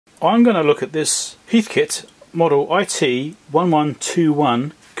I'm going to look at this Heathkit model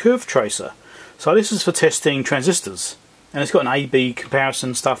IT-1121 Curve Tracer. So this is for testing transistors, and it's got an A-B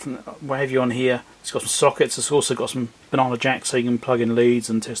comparison stuff and what have you on here. It's got some sockets, it's also got some banana jacks so you can plug in leads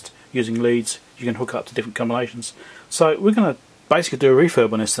and test using leads. You can hook up to different combinations. So we're going to basically do a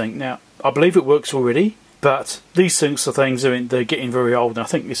refurb on this thing. Now I believe it works already, but these sorts of things they're getting very old, and I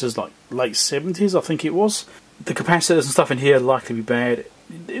think this is like late 70s I think it was. The capacitors and stuff in here are likely to be bad.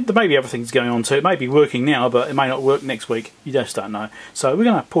 There may be other things going on too. It may be working now, but it may not work next week. You just don't know. So we're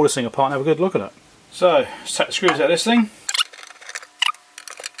going to pull this thing apart and have a good look at it. So let's take the screws out of this thing.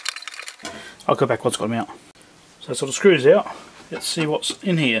 I'll go back once I've got them out. So that's all the screws out. Let's see what's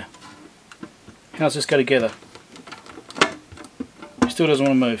in here. How does this go together? It still doesn't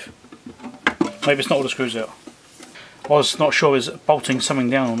want to move. Maybe it's not all the screws out. I was not sure is it bolting something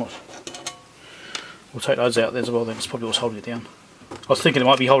down or not. We'll take those out there as well then. It's probably what's holding it down. I was thinking it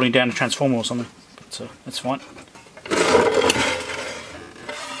might be holding down the transformer or something, but that's fine.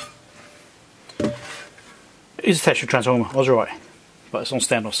 It is attached to a transformer, I was right. But it's on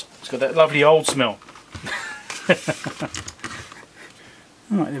standoffs. It's got that lovely old smell.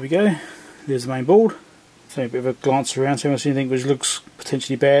 Alright, there we go. There's the main board. So a bit of a glance around, see if there's anything which looks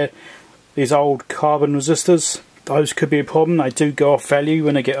potentially bad. These old carbon resistors, those could be a problem. They do go off value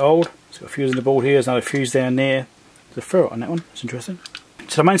when they get old. It's got a fuse in the board here, there's another fuse down there. There's a ferrite on that one, it's interesting.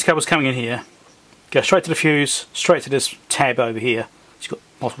 So the mains cable's coming in here. Go straight to the fuse, straight to this tab over here. It's got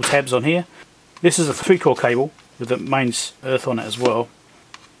multiple tabs on here. This is a 3-core cable with the mains earth on it as well.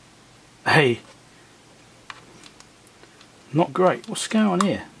 Hey, not great. What's going on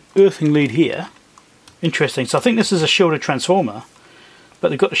here? Earthing lead here. Interesting. So I think this is a shielded transformer, but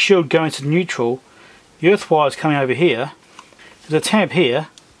they've got the shield going to neutral. The earth wire is coming over here. There's a tab here.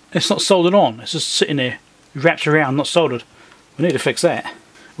 It's not soldered on. It's just sitting there, wrapped around, not soldered. We need to fix that.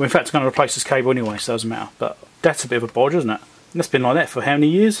 We're in fact going to replace this cable anyway, so it doesn't matter. But that's a bit of a bodge, isn't it? And that's been like that for how many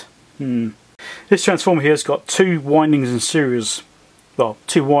years? This transformer here has got 2 windings in series. Well,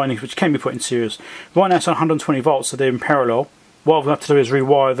 2 windings which can be put in series. Right now it's on 120 volts, so they're in parallel. What we've got to do is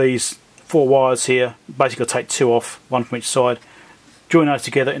rewire these 4 wires here. Basically take 2 off, 1 from each side. Join those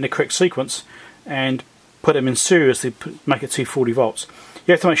together in the correct sequence and put them in series to make it 240 volts.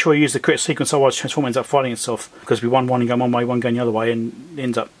 You have to make sure you use the correct sequence, otherwise the transformer ends up fighting itself, because it'll be one winding going one way, one going the other way, and it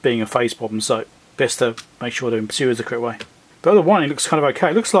ends up being a phase problem. So best to make sure they're in series the correct way. The other winding looks kind of okay.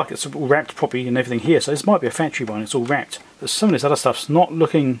 It looks like it's all wrapped properly and everything here, so this might be a factory one, it's all wrapped. But some of this other stuff's not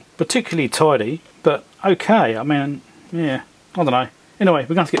looking particularly tidy, but okay. I mean, yeah, I don't know. Anyway,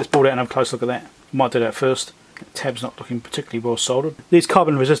 we're going to get this board out and have a close look at that. Might do that first. The tab's not looking particularly well soldered. These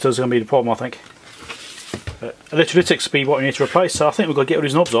carbon resistors are going to be the problem, I think. But electrolytics will be what we need to replace, so I think we've got to get all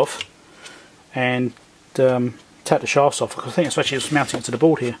these knobs off and take the shafts off, because I think it's actually just mounting it to the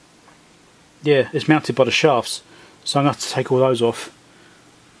board here. Yeah, it's mounted by the shafts, so I'm going to have to take all those off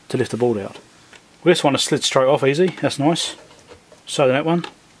to lift the board out. Well, this one has slid straight off easy, that's nice. So did that one.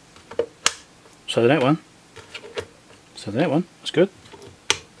 So did that one. So did that one, that's good.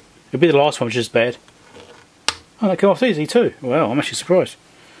 It'll be the last one which is bad. Oh, they come off easy too. Wow, I'm actually surprised.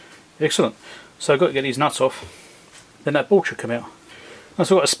 Excellent. So I've got to get these nuts off, then that board should come out. I've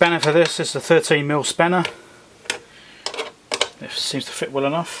also got a spanner for this. This is a 13mm spanner. It seems to fit well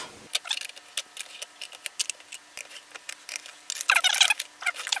enough.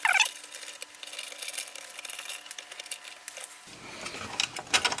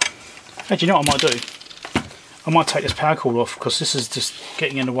 Actually, you know what I might do? I might take this power cord off, because this is just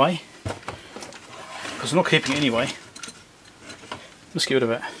getting in the way. Because I'm not keeping it anyway. Let's get rid of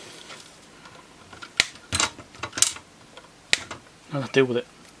it. I'll deal with it.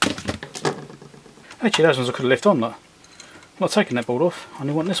 Actually, those ones I could have left on. Look. I'm not taking that board off. I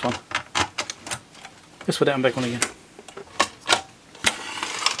only want this one. Let's put that one back on again.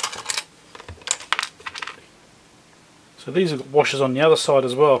 So these have got washers on the other side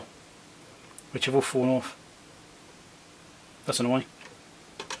as well, which have all fallen off. That's annoying.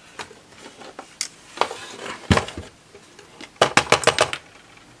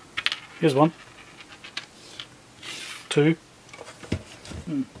 Here's one. 2.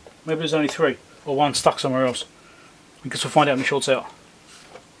 Maybe there's only 3, or 1 stuck somewhere else. We guess we'll find out when it shorts out.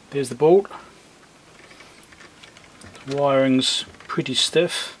 There's the board. The wiring's pretty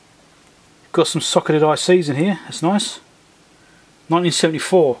stiff. Got some socketed ICs in here, that's nice.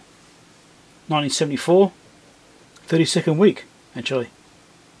 1974. 1974. 32nd week, actually.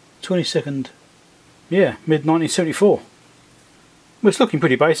 22nd, yeah, mid 1974. Well, it's looking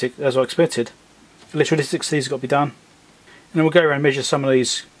pretty basic, as I expected. Electrolytics, these have got to be done. And then we'll go around and measure some of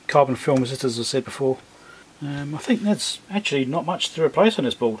these carbon film resistors, as I said before. I think that's actually not much to replace on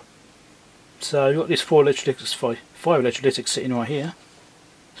this board. So you've got these 5 electrolytics sitting right here.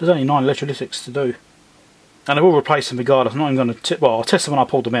 So there's only 9 electrolytics to do. And I will replace them regardless. I'm not even going to well, I'll test them when I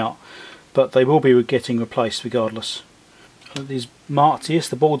pull them out, but they will be getting replaced regardless. These marked, yes,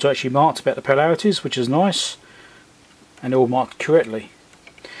 the boards are actually marked about the polarities, which is nice, and they're all marked correctly.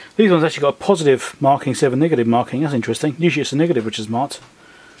 These ones actually got a positive marking instead of a negative marking. That's interesting. Usually it's a negative which is marked.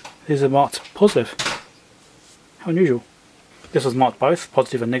 These are marked positive. How unusual. This one's marked both,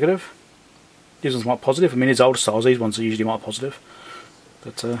 positive and negative. These ones marked positive. I mean, these older styles, these ones are usually marked positive.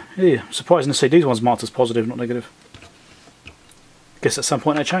 But yeah, surprising to see these ones marked as positive, not negative. Guess at some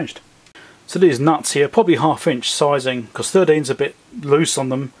point they changed. So these nuts here, probably 1/2 inch sizing, because 13's a bit loose on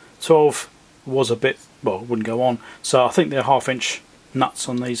them. 12 was a bit, well, it wouldn't go on. So I think they're 1/2 inch nuts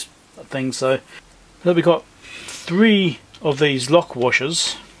on these things. So then we've got 3 of these lock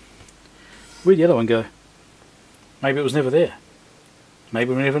washers. Where'd the other one go? Maybe it was never there. Maybe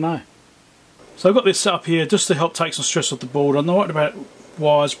we'll never know. So I've got this set up here just to help take some stress off the board. I'm not worried about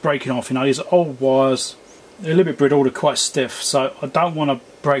wires breaking off. You know, these are old wires. They're a little bit brittle, they're quite stiff. So I don't want to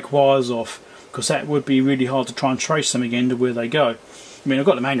break wires off, because that would be really hard to try and trace them again to where they go. I mean, I've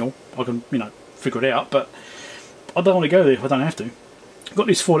got the manual. I can, you know, figure it out. But I don't want to go there if I don't have to. I've got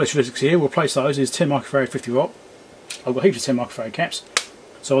these 4 electrolytics here. We'll replace those. There's 10 microfarad 50 watt. I've got heaps of 10 microfarad caps.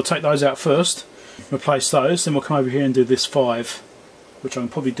 So I'll take those out first, replace those, then we'll come over here and do this 5, which I can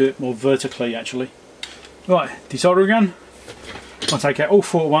probably do it more vertically actually. Right, desoldering gun. I'll take out all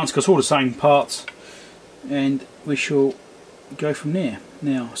 4 at once because all the same parts, and we shall go from there.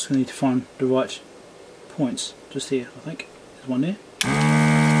 Now, I'm just going to need to find the right points. Just here, I think. There's one there.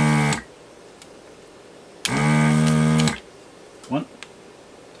 One.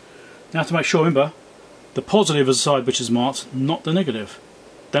 Now to make sure, remember, the positive is the side which is marked, not the negative.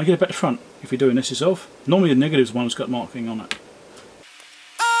 Don't get it back to front if you're doing this yourself. Normally the negative is the one that's got marking on it.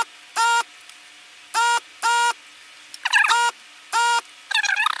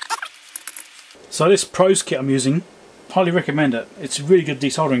 So this Pros kit I'm using, highly recommend it. It's a really good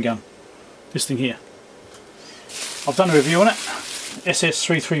desoldering gun. This thing here. I've done a review on it,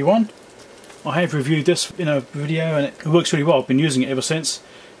 SDS21. I have reviewed this in a video and it works really well. I've been using it ever since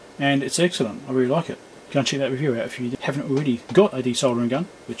and it's excellent. I really like it. Go and check that review out if you haven't already got a desoldering gun,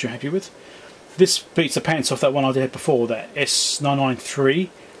 which you're happy with. This beats the pants off that one I did before, that S993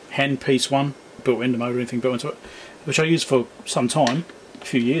 handpiece one, built in the motor, anything built into it, which I used for some time, a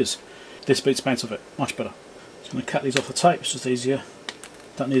few years. This beats the pants off it, much better. So I'm going to cut these off the tape, it's just easier.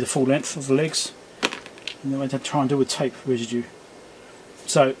 Don't need the full length of the legs. And then I try and do with tape residue.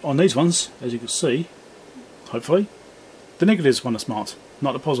 So on these ones, as you can see, hopefully, the negative is one that's marked,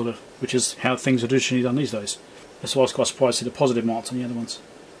 not the positive, which is how things are traditionally done these days. That's why I was quite surprised to see the positive marked on the other ones.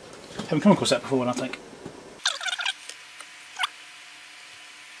 Haven't come across that before, I don't think.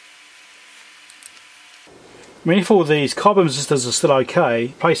 I mean, if all these carbon resistors are still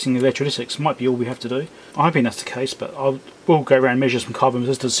okay, placing the electrolytics might be all we have to do. I'm hoping that's the case, but we'll go around and measure some carbon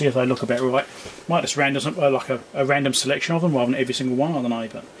resistors, see if they look about right. Might just like a random selection of them rather than every single one, I don't know,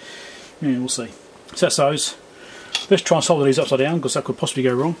 but yeah, we'll see. So that's those. Let's try and solder these upside down because that could possibly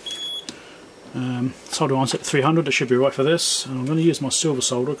go wrong. Solder on set to 300, that should be right for this. And I'm going to use my silver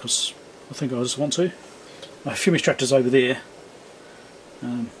solder because I think I just want to. My fume extractor's over there.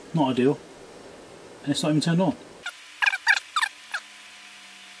 Not ideal. And it's not even turned on.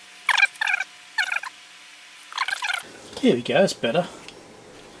 Here we go, that's better.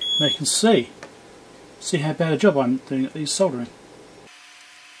 Now you can see how bad a job I'm doing at these soldering.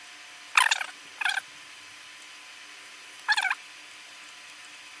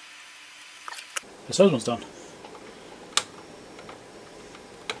 This other one's done.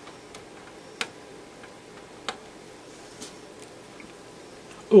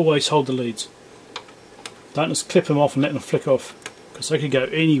 Always hold the leads. Don't just clip them off and let them flick off, because they could go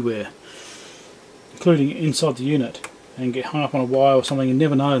anywhere, including inside the unit, and get hung up on a wire or something. You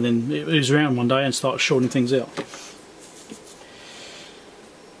never know, and then it moves around one day and starts shorting things out.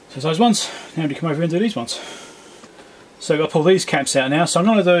 So those ones. Now we come over and do these ones. So I've got to pull these caps out now. So I'm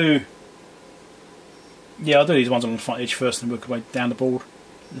going to do, yeah, I'll do these ones on the front edge first and work my way down the board.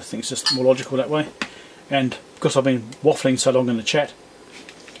 I think it's just more logical that way. And because I've been waffling so long in the chat,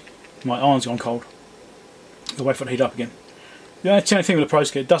 my iron's gone cold. I'll wait for it to heat up again. The only thing with the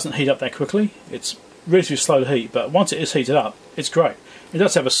Pros kit, it doesn't heat up that quickly. It's relatively slow to heat, but once it is heated up, it's great. It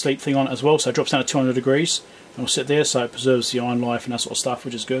does have a sleep thing on it as well, so it drops down to 200 degrees and will sit there, so it preserves the iron life and that sort of stuff,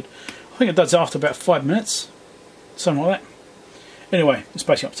 which is good. I think it does after about 5 minutes, something like that. Anyway, it's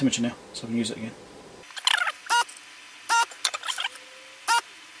basically up to temperature now, so I can use it again.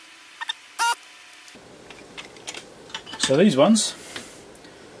 So these ones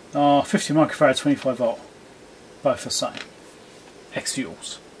are 50 microfarad 25 volt, both the same, X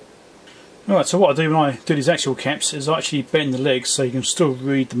fuels. Alright, so what I do when I do these axial caps is I actually bend the legs so you can still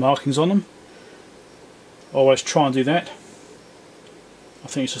read the markings on them. I always try and do that. I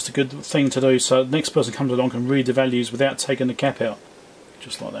think it's just a good thing to do so the next person comes along can read the values without taking the cap out.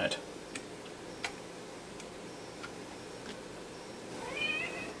 Just like that.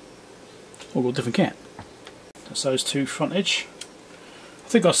 All got a different cap. That's those two front edge. I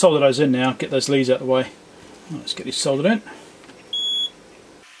think I'll solder those in now, get those leads out of the way. Let's get these soldered in.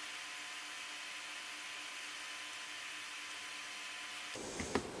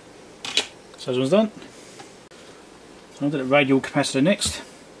 So this one's done. So I'll do the radial capacitor next.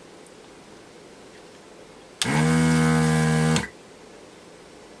 There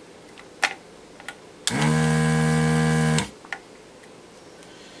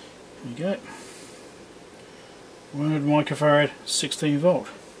you go. 100 microfarad, 16 volt.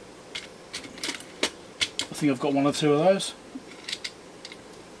 I think I've got one or two of those.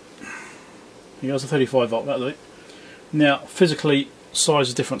 Here's a 35 volt, that'll do. Now, physically, size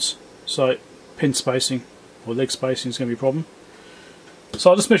is difference. So, pin spacing or leg spacing is going to be a problem. So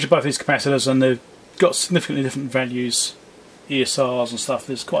I'll just measure both these capacitors and they've got significantly different values, ESRs and stuff.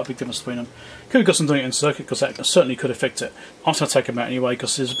 There's quite a big difference between them. Could have got some doing it in circuit because that certainly could affect it. I'm just going to take them out anyway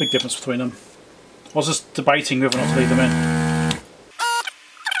because there's a big difference between them. I was just debating whether or not to leave them in.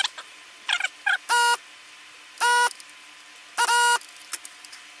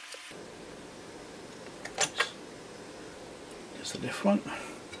 Here's the left one.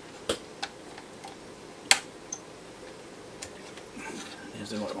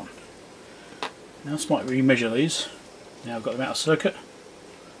 Here's the right one. Now I might remeasure these. Now I've got them out of circuit.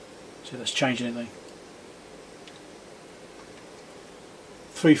 See if that's changed anything.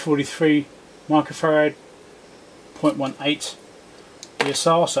 343 microfarad, 0.18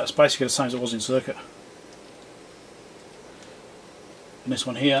 ESR, so that's basically the same as it was in circuit. And this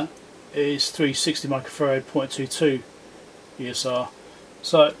one here is 360 microfarad, 0.22 ESR.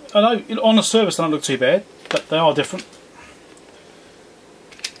 So I know on the surface they don't look too bad, but they are different.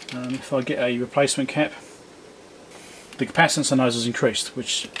 If I get a replacement cap, the capacitance on those has increased,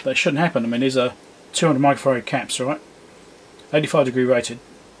 which they shouldn't happen. I mean, these are 200 microfarad caps, right? 85 degree rated,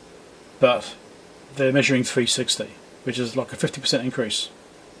 but they're measuring 360, which is like a 50% increase,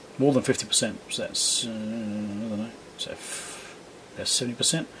 more than 50%. So that's I don't know, so that's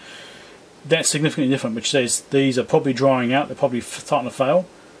 70%. That's significantly different, which says these are probably drying out. They're probably starting to fail.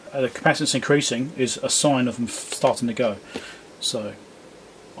 The capacitance increasing is a sign of them starting to go. So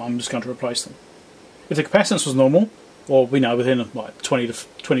I'm just going to replace them. If the capacitance was normal, or we know within like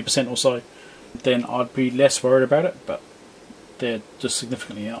 20% or so, then I'd be less worried about it. But they're just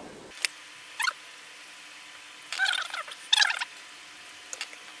significantly out.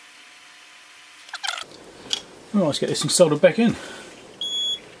 Well, let's get this thing soldered back in.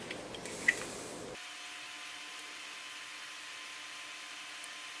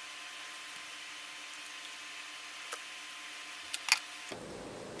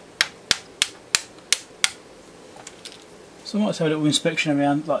 So I might have a little inspection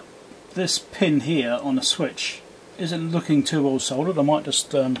around, like this pin here on the switch isn't looking too well soldered. I might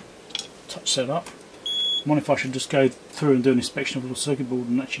just touch that up. I wonder if I should just go through and do an inspection of the circuit board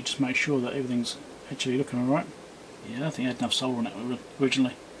and actually just make sure that everything's actually looking alright. Yeah, I think I had enough solder on it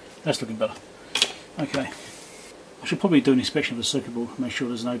originally. That's looking better. Okay. I should probably do an inspection of the circuit board, make sure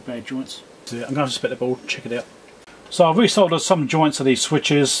there's no bad joints. So yeah, I'm going to inspect the board, check it out. So I've resoldered some joints of these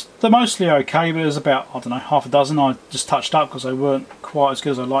switches. They're mostly okay, but there's about, I don't know, half a dozen I just touched up because they weren't quite as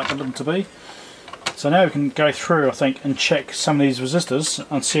good as I liked them to be. So now we can go through, I think, and check some of these resistors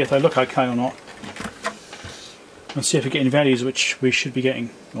and see if they look okay or not. And see if we're getting values which we should be getting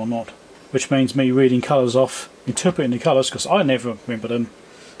or not. Which means me reading colours off, interpreting the colours, because I never remember them.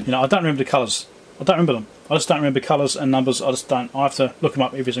 You know, I don't remember the colours. I don't remember them. I just don't remember colours and numbers. I just don't. I have to look them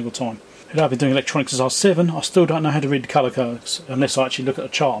up every single time. I've been doing electronics since I was 7. I still don't know how to read the colour codes unless I actually look at a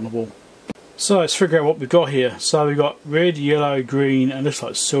chart on the wall. So let's figure out what we've got here. So we've got red, yellow, green, and looks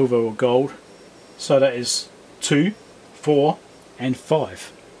like silver or gold. So that is 2, 4, and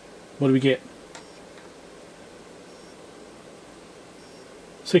 5. What do we get?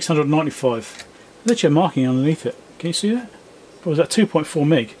 695. There's actually a marking underneath it. Can you see that? Or was that 2.4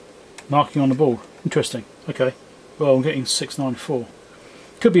 meg marking on the board? Interesting. Okay. Well, I'm getting 694.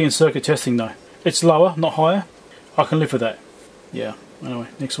 Could be in circuit testing though. It's lower, not higher. I can live with that. Yeah. Anyway,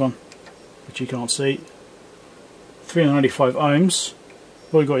 next one, which you can't see. 395 ohms.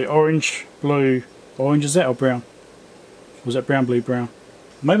 Well, we got your orange, blue, orange. Is that or brown? Or was that brown, blue, brown?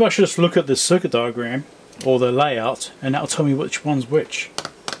 Maybe I should just look at this circuit diagram or the layout, and that'll tell me which one's which.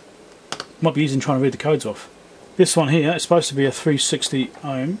 Might be easy in trying to read the codes off. This one here is supposed to be a 360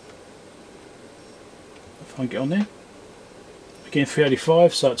 ohm. If I can get on there. Again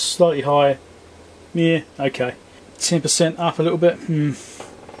 385, so it's slightly higher. Yeah, okay. 10% up a little bit. This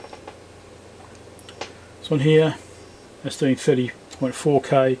one here, that's doing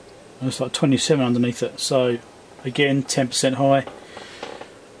 30.4k, and it's like 27 underneath it. So again, 10% high.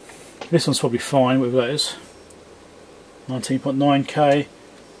 This one's probably fine, whatever that is. 19.9k,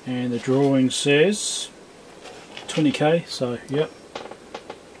 and the drawing says 20k, so yep.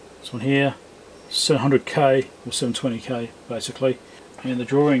 This one here, 700k or 720k basically, and the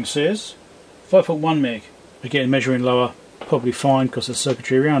drawing says 5.1 meg. Again, measuring lower, probably fine because there's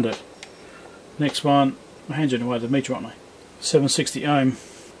circuitry around it. Next one, my hands are in the way of the meter, aren't they? 760 ohm.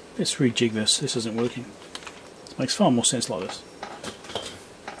 Let's rejig this. This isn't working. This makes far more sense like this.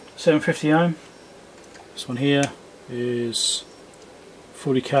 750 ohm. This one here is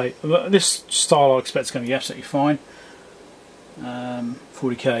 40k. This style I expect is going to be absolutely fine.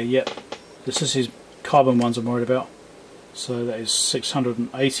 40k, yep. This is his carbon ones I'm worried about. So that is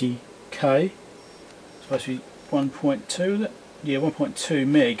 680k. Supposed to be 1.2, is it? Yeah, 1.2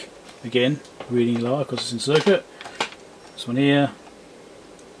 meg. Again, reading lower because it's in circuit. This one here,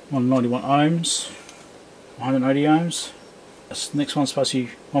 191 ohms, 180 ohms. This next one's supposed to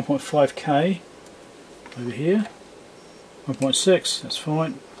be 1.5k over here. 1.6, that's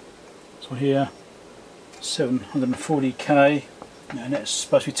fine. This one here, 740k, and that's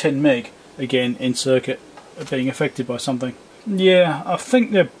supposed to be 10 meg. Again, in circuit, being affected by something. Yeah, I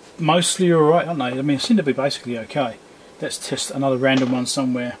think they're mostly alright, aren't they? I mean, they seem to be basically okay. Let's test another random one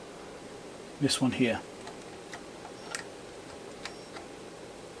somewhere. This one here.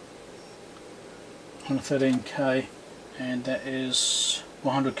 $113k, and that is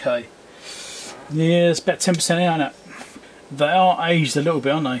 100k. Yeah, it's about 10% out, isn't it? They are aged a little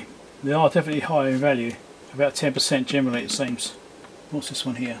bit, aren't they? They are definitely higher in value. About 10% generally, it seems. What's this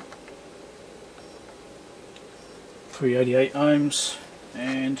one here? 388 ohms,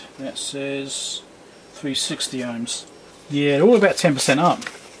 and that says 360 ohms. Yeah, they're all about 10% up.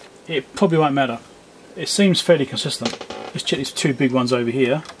 It probably won't matter. It seems fairly consistent. Let's check these two big ones over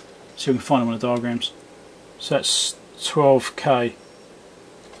here. See if we can find them on the diagrams. So that's 12k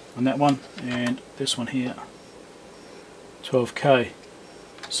on that one, and this one here, 12k.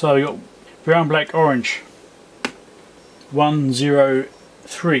 So you got brown, black, orange.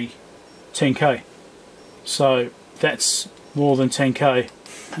 103, 10k. So that's more than 10k.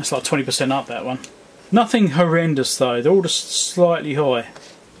 That's like 20% up, that one. Nothing horrendous though, they're all just slightly high.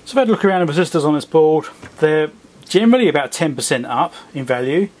 So I've had a look around the resistors on this board. They're generally about 10% up in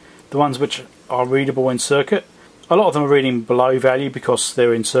value, the ones which are readable in circuit. A lot of them are reading below value because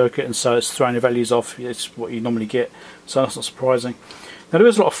they're in circuit, and so it's throwing the values off. It's what you normally get, so that's not surprising. Now there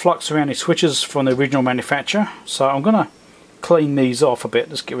is a lot of flux around these switches from the original manufacturer, so I'm going to clean these off a bit.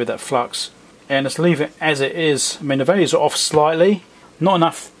 Let's get rid of that flux and let's leave it as it is. I mean, the values are off slightly, not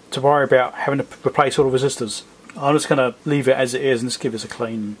enough to worry about having to replace all the resistors. I'm just going to leave it as it is and just give this a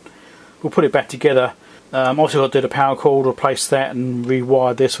clean. We'll put it back together. Also got to do the power cord, replace that and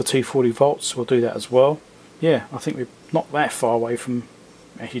rewire this for 240 volts. We'll do that as well. Yeah, I think we're not that far away from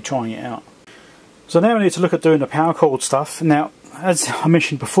actually trying it out. So now we need to look at doing the power cord stuff. Now, as I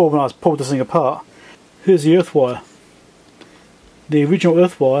mentioned before when I pulled this thing apart, here's the earth wire. The original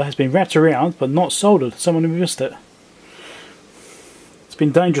earth wire has been wrapped around but not soldered. Someone missed it. It's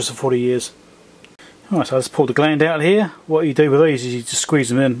been dangerous for 40 years. Alright, so I just pulled the gland out here. What you do with these is you just squeeze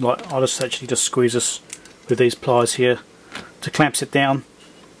them in. Like I'll just actually just squeeze this with these pliers here to clamp it down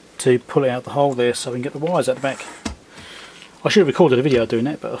to pull it out the hole there so we can get the wires out the back. I should have recorded a video doing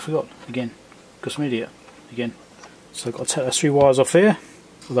that, but I forgot again because I'm an idiot again. So I've got to take those 3 wires off there,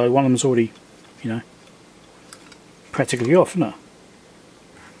 although one of them's already, you know, practically off, isn't it?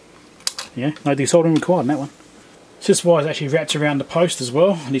 Yeah, no desoldering required on that one. So this wire is actually wrapped around the post as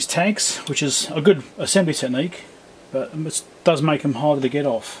well, and these tags, which is a good assembly technique, but it does make them harder to get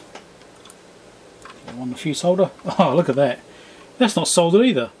off. On the fuse holder. Oh, look at that. That's not soldered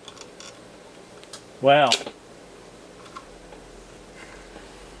either. Wow.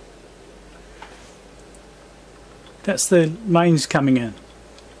 That's the mains coming in.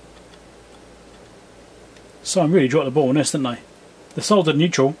 Someone really dropped the ball on this, didn't they? The soldered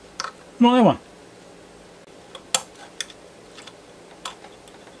neutral. Not that one.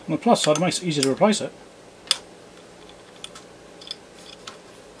 On the plus side, it makes it easier to replace it.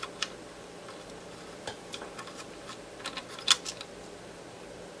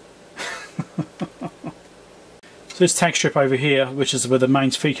 So this tag strip over here, which is where the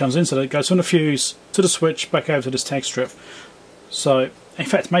mains feed comes in, so that it goes from the fuse to the switch back over to this tag strip. So in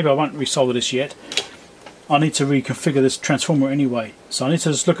fact, maybe I won't resolder this yet. I need to reconfigure this transformer anyway, so I need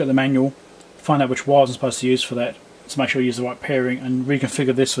to just look at the manual, find out which wires I'm supposed to use for that, to make sure I use the right pairing, and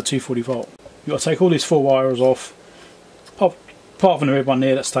reconfigure this for 240 volt. You've got to take all these 4 wires off, apart from the red one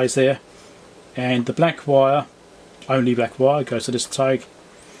there that stays there, and the black wire, only black wire, goes to this tag.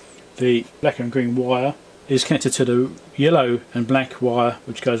 The black and green wire is connected to the yellow and black wire,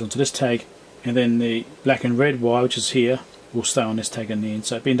 which goes onto this tag, and then the black and red wire, which is here, will stay on this tag in the end.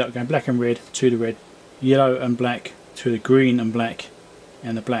 So it'll end up going black and red to the red, yellow and black to the green and black,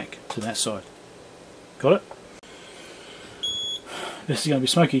 and the black to that side. Got it? This is going to be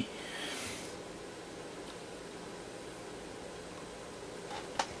smoky.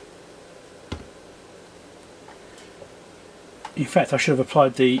 In fact, I should have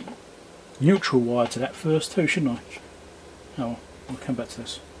applied the neutral wire to that first too, shouldn't I? Oh, I'll come back to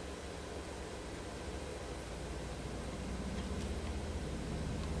this.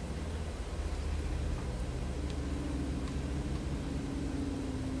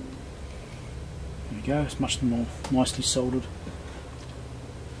 There we go, it's much more nicely soldered.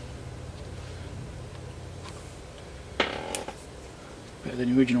 Better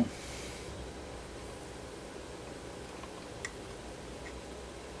than the original.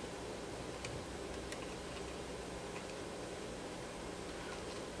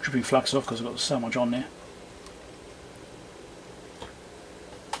 Dripping flux off because I've got so much on there.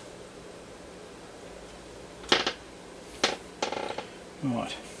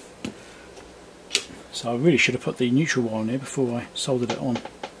 Right. So I really should have put the neutral wire on there before I soldered it on.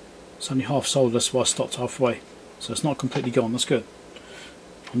 It's only half soldered, that's why I stopped halfway. So it's not completely gone, that's good.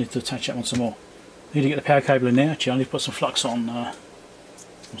 I need to attach that one some more. I need to get the power cable in there. Actually, I need to put some flux on.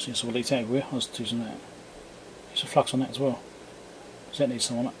 What's this all leaked out here? I was using that. Use some flux on that as well. Does that need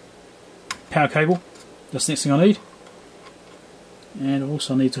some on it? Power cable, that's the next thing I need. And I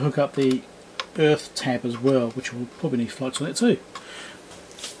also need to hook up the earth tab as well, which will probably need flux on it too.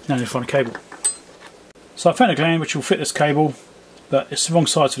 Now I need to find a cable. So I found a gland which will fit this cable, but it's the wrong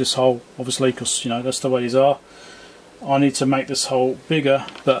size for this hole, obviously, because you know that's the way these are. I need to make this hole bigger,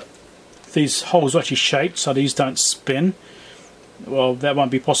 but these holes are actually shaped so these don't spin. Well, that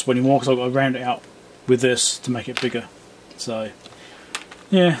won't be possible anymore because I've got to round it out with this to make it bigger. So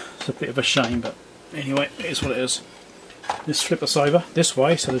yeah, it's a bit of a shame, but anyway, it is what it is. Let's flip this over this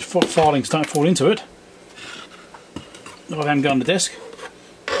way so the filings don't fall into it. I haven't got on the desk.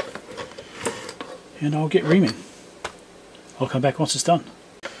 And I'll get reaming. I'll come back once it's done.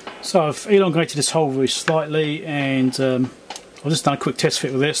 So I've elongated this hole very slightly, and I've just done a quick test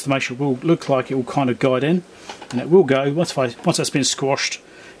fit with this to make sure it will look like it will kind of guide in, and it will go. Once that's been squashed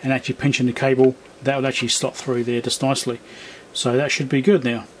and actually pinching the cable, that will actually slot through there just nicely. So that should be good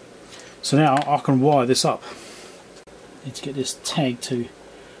now. So now I can wire this up. Need to get this tag to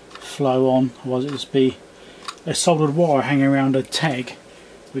flow on, otherwise it'll just be a soldered wire hanging around a tag,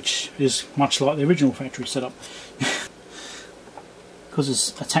 which is much like the original factory setup. Because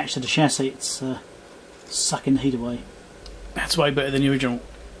it's attached to the chassis, it's sucking the heat away. That's way better than the original,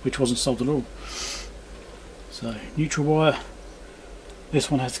 which wasn't soldered at all. So neutral wire,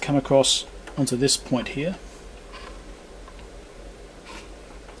 this one has to come across onto this point here.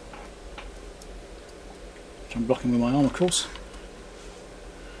 Which I'm blocking with my arm, of course.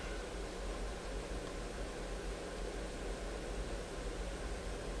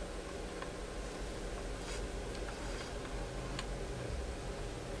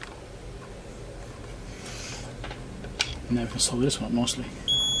 Now we can solder this one up nicely.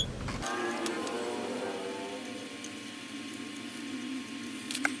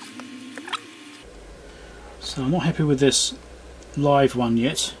 So I'm not happy with this live one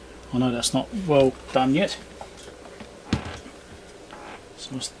yet. I know that's not well done yet.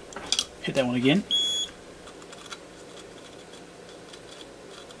 So let's hit that one again.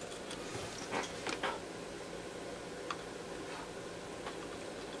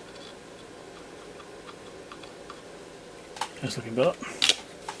 That's looking better.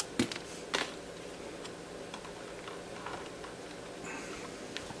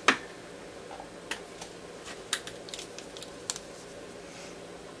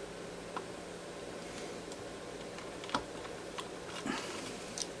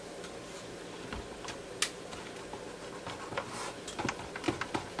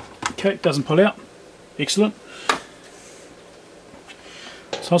 Okay, doesn't pull out. Excellent.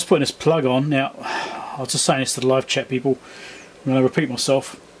 So I was putting this plug on. Now, I was just saying this to the live chat people. I'm going to repeat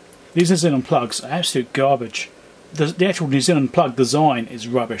myself. These New Zealand plugs are absolute garbage. The actual New Zealand plug design is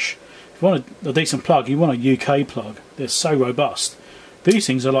rubbish. If you want a decent plug, you want a UK plug. They're so robust. These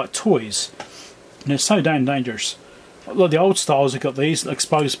things are like toys, and they're so damn dangerous. Like the old styles have got these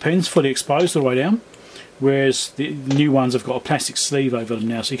exposed pins, fully exposed all the way down, whereas the new ones have got a plastic sleeve over them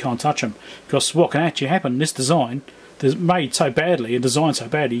now, so you can't touch them. Because what can actually happen, this design, they're made so badly and designed so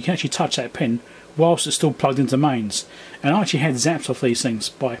badly, you can actually touch that pin whilst it's still plugged into mains. And I actually had zaps off these things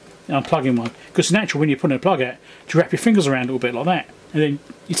by unplugging one, because it's natural when you're putting a plug out to wrap your fingers around it a little bit like that, and then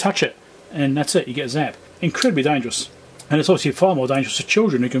you touch it, and that's it, you get a zap. Incredibly dangerous. And it's obviously far more dangerous for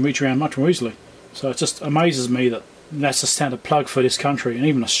children who can reach around much more easily. So it just amazes me that that's the standard plug for this country, and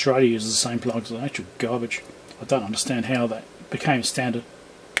even Australia uses the same plugs. It's actual garbage. I don't understand how that became standard,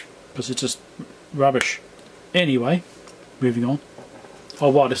 because it's just rubbish. Anyway, moving on.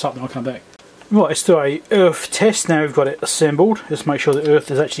 I'll wire this up and I'll come back. Right, let's do a earth test now we've got it assembled. Let's make sure the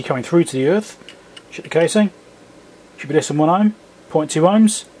earth is actually coming through to the earth. Check the casing. Should be less than 1 ohm, 0.2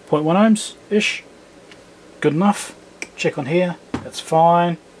 ohms, 0.1 ohms ish. Good enough. Check on here, that's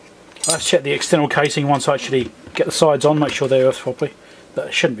fine. Let's check the external casing once I actually get the sides on, make sure they're earthed properly.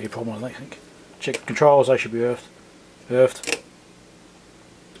 That shouldn't be a problem, I think. Check the controls, they should be earthed.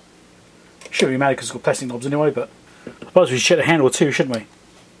 Shouldn't be matter because it's got plastic knobs anyway, but I suppose we should check the handle too, shouldn't we?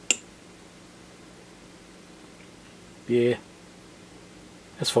 Yeah,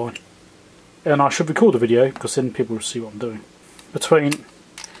 that's fine. And I should record the video because then people will see what I'm doing. Between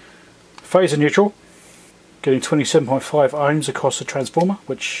phase and neutral, getting 27.5 ohms across the transformer,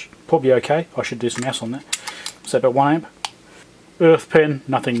 which probably okay. I should do some maths on that. So about 1 amp. Earth pin,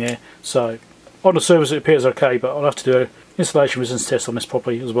 nothing there. So on the surface it appears okay, but I'll have to do an installation resistance test on this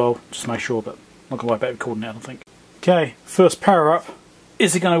properly as well, just to make sure, but I'm not going to worry about recording that, I don't think. Okay, first power up.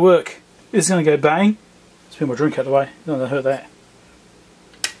 Is it going to work? Is it going to go bang? Spin my drink out of the way, don't want to hurt that.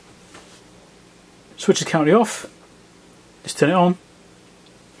 Switch is currently off. Let's turn it on.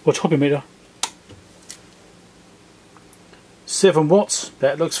 Watch hobby meter. 7 watts,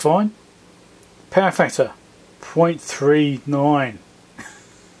 that looks fine. Power factor 0.39.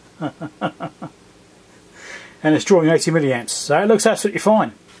 And it's drawing 80 milliamps, so it looks absolutely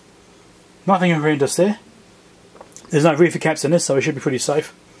fine. Nothing horrendous there. There's no reefer caps in this, so it should be pretty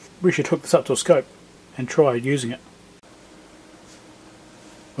safe. We should hook this up to a scope and try using it.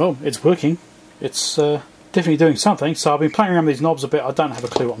 Well, it's working. It's definitely doing something. So I've been playing around with these knobs a bit. I don't have a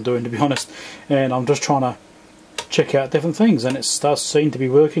clue what I'm doing, to be honest, and I'm just trying to check out different things, and it does seem to be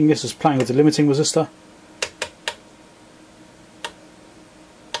working. This is playing with the limiting resistor.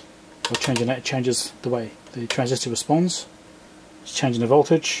 By changing that, it changes the way the transistor responds. It's changing the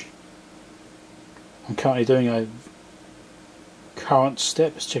voltage. I'm currently doing a current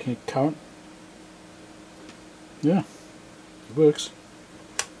step. It's checking current. Yeah, it works.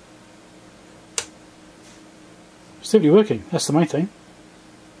 It's definitely working. That's the main thing.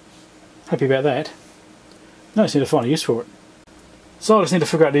 Happy about that. Now I just need to find a use for it. So I just need to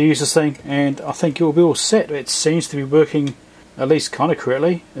figure out how to use this thing, and I think it will be all set. It seems to be working at least kind of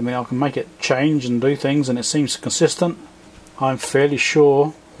correctly. I mean, I can make it change and do things, and it seems consistent. I'm fairly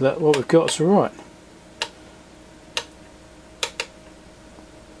sure that what we've got is right.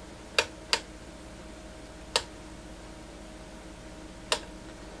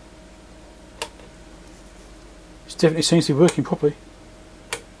 It definitely seems to be working properly.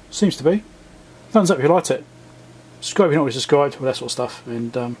 Seems to be. Thumbs up if you liked it. Subscribe if you're not already subscribed, all that sort of stuff,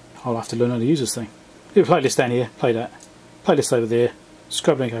 and I'll have to learn how to use this thing. Do a playlist down here, play that. Playlist over there,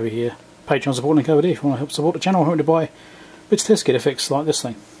 subscribe link over here, Patreon support link over there if you want to help support the channel or want to buy bits test kit effects like this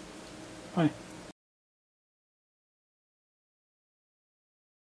thing. Bye.